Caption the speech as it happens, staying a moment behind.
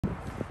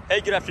Hey,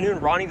 good afternoon,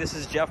 Ronnie. This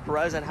is Jeff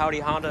Perez at Howdy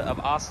Honda of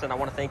Austin. I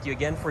want to thank you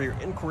again for your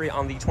inquiry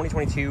on the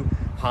 2022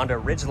 Honda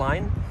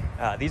Ridgeline.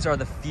 These are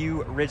the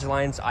few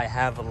Ridgelines I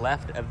have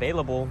left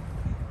available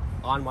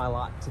on my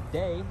lot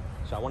today.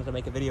 So I wanted to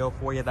make a video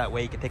for you. That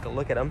way you can take a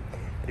look at them.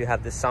 I do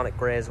have this Sonic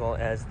Gray as well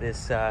as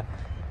this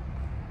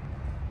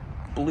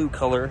blue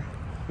color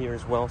here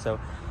as well.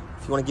 So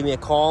if you want to give me a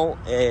call,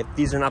 if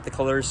these are not the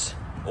colors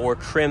or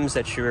trims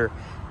that you're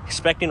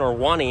expecting or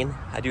wanting,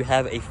 I do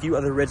have a few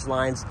other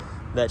Ridgelines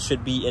that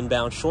should be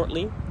inbound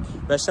shortly.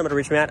 Best number to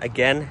reach me at,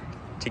 again,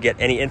 to get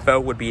any info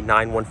would be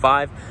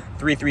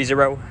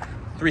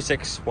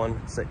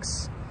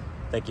 915-330-3616.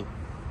 Thank you.